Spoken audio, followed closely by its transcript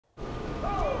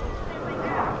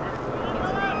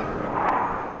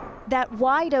That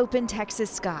wide open Texas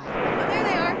sky. Oh, there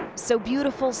they are. So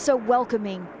beautiful, so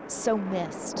welcoming, so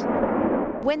missed.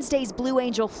 Wednesday's Blue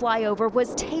Angel flyover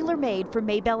was tailor-made for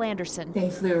Maybelle Anderson. They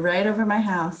flew right over my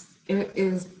house. It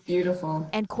is beautiful.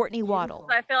 And Courtney Waddle.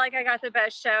 I feel like I got the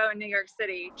best show in New York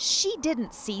City. She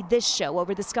didn't see this show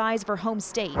over the skies of her home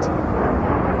state.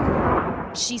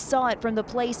 She saw it from the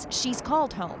place she's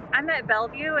called home. I'm at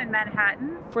Bellevue in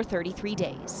Manhattan. For 33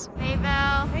 days.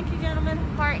 Maybelle. Thank you, gentlemen.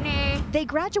 Courtney. They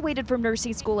graduated from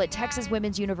nursing school at Texas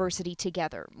Women's University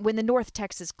together. When the North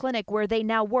Texas clinic where they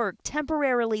now work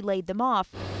temporarily laid them off,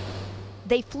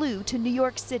 they flew to New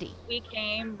York City. We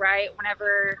came right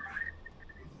whenever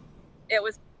it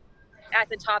was at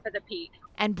the top of the peak.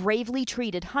 And bravely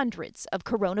treated hundreds of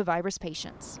coronavirus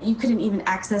patients. You couldn't even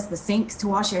access the sinks to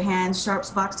wash your hands, sharp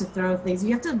spots to throw things.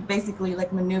 You have to basically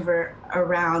maneuver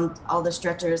around all the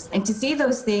stretchers. And to see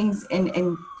those things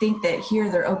and think that here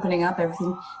they're opening up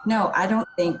everything, no, I don't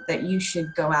think that you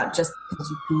should go out just because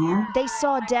you can. They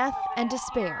saw death and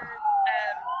despair.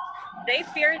 They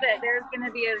fear that there's going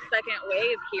to be a second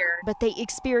wave here. But they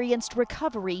experienced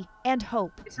recovery and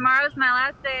hope. Tomorrow's my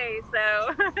last day,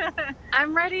 so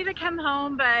I'm ready to come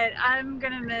home, but I'm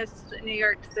going to miss New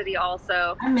York City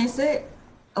also. I miss it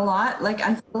a lot.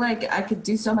 I feel like I could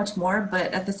do so much more,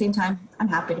 but at the same time, I'm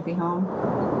happy to be home.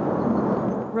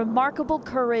 Remarkable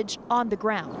courage on the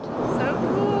ground. So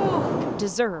cool.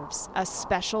 Deserves a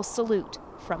special salute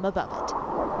from above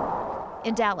it.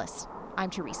 In Dallas,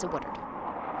 I'm Teresa Woodard.